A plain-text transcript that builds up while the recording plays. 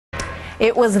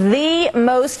It was the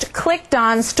most clicked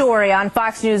on story on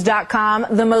FoxNews.com,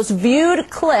 the most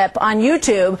viewed clip on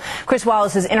YouTube. Chris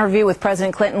Wallace's interview with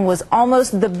President Clinton was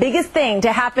almost the biggest thing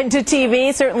to happen to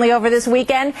TV, certainly over this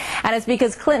weekend. And it's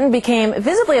because Clinton became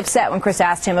visibly upset when Chris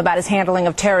asked him about his handling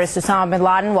of terrorist Osama bin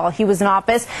Laden while he was in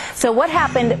office. So what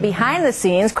happened behind the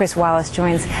scenes? Chris Wallace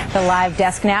joins the live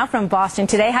desk now from Boston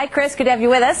today. Hi, Chris. Good to have you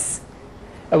with us.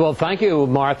 Well, thank you,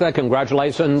 Martha.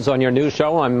 Congratulations on your new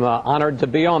show. I'm honored to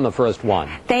be on the first one.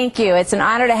 Thank you. It's an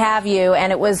honor to have you,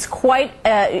 and it was quite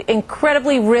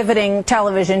incredibly riveting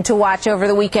television to watch over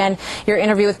the weekend, your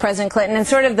interview with President Clinton. And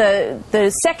sort of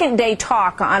the second-day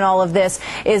talk on all of this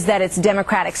is that it's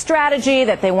Democratic strategy,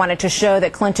 that they wanted to show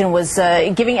that Clinton was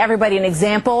giving everybody an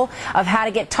example of how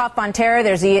to get tough on terror.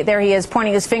 There he is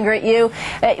pointing his finger at you.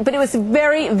 But it was a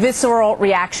very visceral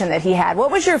reaction that he had.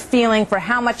 What was your feeling for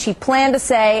how much he planned to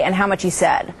say and how much he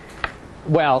said?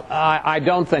 Well, I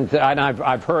don't think that, and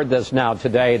I've heard this now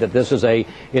today, that this is a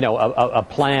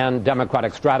planned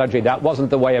Democratic strategy. That wasn't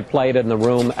the way it played in the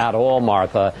room at all,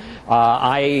 Martha.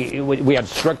 We had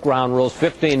strict ground rules,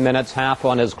 15 minutes, half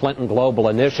on his Clinton Global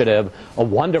Initiative, a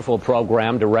wonderful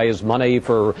program to raise money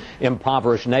for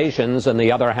impoverished nations, and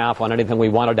the other half on anything we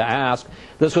wanted to ask.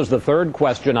 This was the third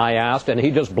question I asked, and he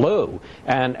just blew.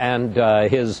 And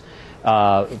his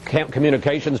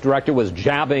communications director was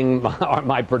jabbing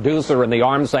my producer in the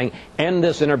arm, saying, end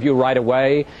this interview right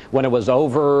away. When it was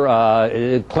over,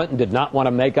 Clinton did not want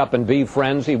to make up and be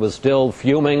friends. He was still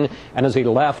fuming, and as he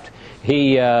left,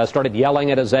 he started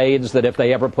yelling at his aides that if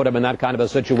they ever put him in that kind of a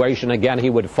situation again, he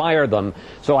would fire them.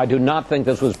 So I do not think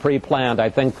this was pre-planned.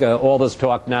 I think all this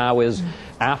talk now is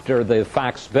after the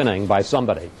facts spinning by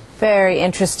somebody. Very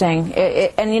interesting.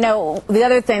 And, you know, the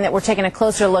other thing that we're taking a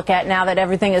closer look at now that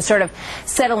everything is sort of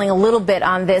settling a little bit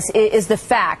on this is the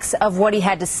facts of what he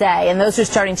had to say. And those are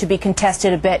starting to be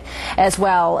contested a bit as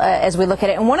well as we look at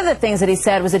it. And one of the things that he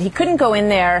said was that he couldn't go in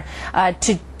there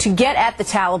to get at the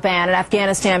Taliban in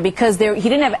Afghanistan because he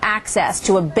didn't have access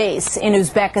to a base in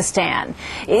Uzbekistan.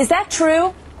 Is that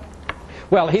true?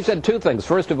 Well, he said two things.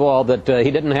 First of all, that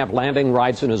he didn't have landing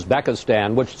rights in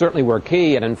Uzbekistan, which certainly were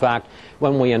key. And in fact,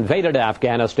 when we invaded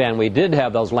Afghanistan, we did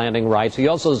have those landing rights. He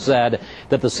also said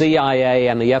that the CIA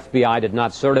and the FBI did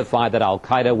not certify that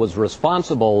al-Qaeda was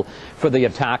responsible for the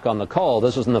attack on the Cole.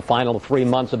 This was in the final 3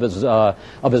 months of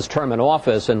his term in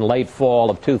office in late fall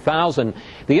of 2000.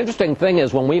 The interesting thing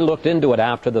is, when we looked into it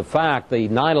after the fact, the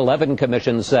 9/11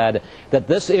 Commission said that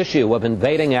this issue of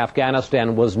invading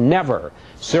Afghanistan was never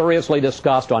seriously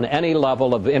discussed on any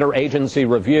level of interagency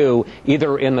review,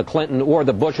 either in the Clinton or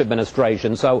the Bush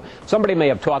administration. So somebody may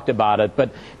have talked about it,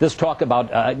 but this talk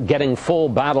about getting full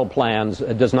battle plans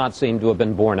does not seem to have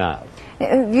been borne out.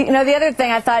 You know, the other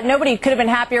thing, I thought nobody could have been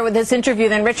happier with this interview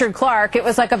than Richard Clarke. It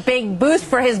was like a big boost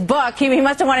for his book. He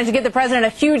must have wanted to give the president a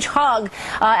huge hug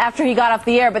after he got off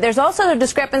the air. But there's also a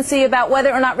discrepancy about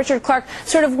whether or not Richard Clarke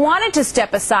sort of wanted to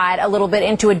step aside a little bit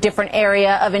into a different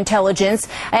area of intelligence,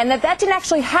 and that didn't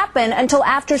actually happen until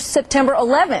after September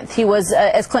 11th. He was,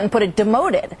 as Clinton put it,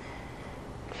 demoted.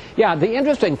 Yeah, the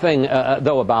interesting thing,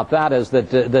 though, about that is that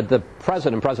the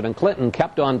President Clinton,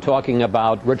 kept on talking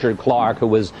about Richard Clarke, who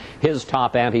was his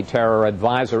top anti-terror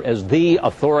advisor, as the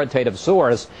authoritative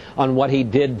source on what he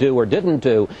did do or didn't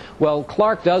do. Well,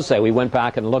 Clarke does say, we went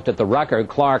back and looked at the record,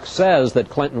 Clarke says that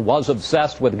Clinton was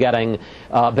obsessed with getting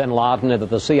bin Laden and that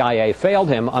the CIA failed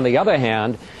him. On the other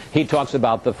hand, he talks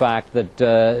about the fact that,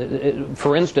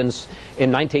 for instance,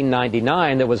 in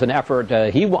 1999, there was an effort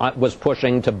he was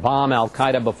pushing to bomb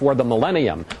al-Qaeda before the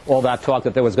millennium. All that talk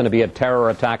that there was going to be a terror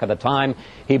attack at the time.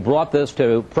 He brought this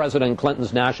to President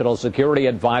Clinton's National Security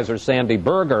Advisor, Sandy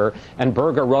Berger, and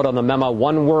Berger wrote on the memo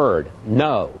one word: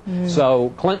 no.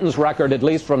 So Clinton's record, at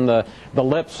least from the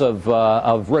lips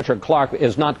of Richard Clarke,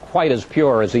 is not quite as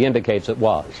pure as he indicates it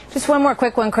was. Just one more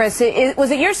quick one, Chris.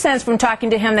 Was it your sense from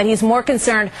talking to him that he's more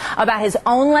concerned about his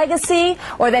own legacy,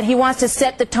 or that he wants to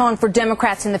set the tone for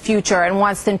Democrats in the future and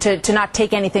wants them to not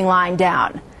take anything lying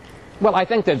down? Well, I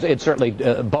think that it's certainly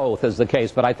both is the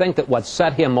case, but I think that what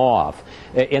set him off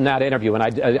in that interview, and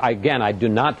I do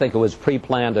not think it was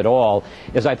pre-planned at all,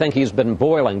 is I think he's been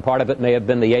boiling. Part of it may have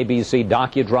been the ABC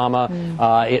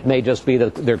docudrama. It may just be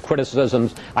their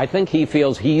criticisms. I think he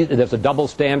feels there's a double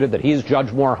standard, that he's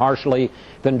judged more harshly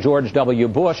than George W.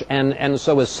 Bush, and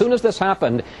so as soon as this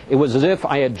happened, it was as if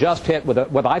I had just hit with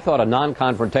what I thought a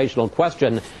non-confrontational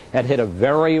question, had hit a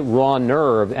very raw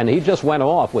nerve, and he just went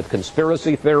off with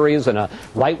conspiracy theories and a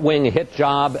right-wing hit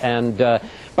job. And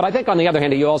but I think on the other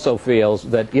hand, he also feels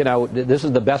that, you know, this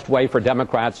is the best way for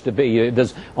Democrats to be.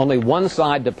 There's only one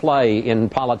side to play in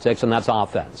politics, and that's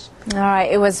offense. All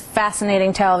right. It was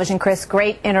fascinating television, Chris.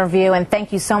 Great interview, and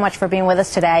thank you so much for being with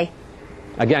us today.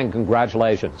 Again,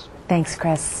 congratulations. Thanks,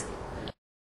 Chris.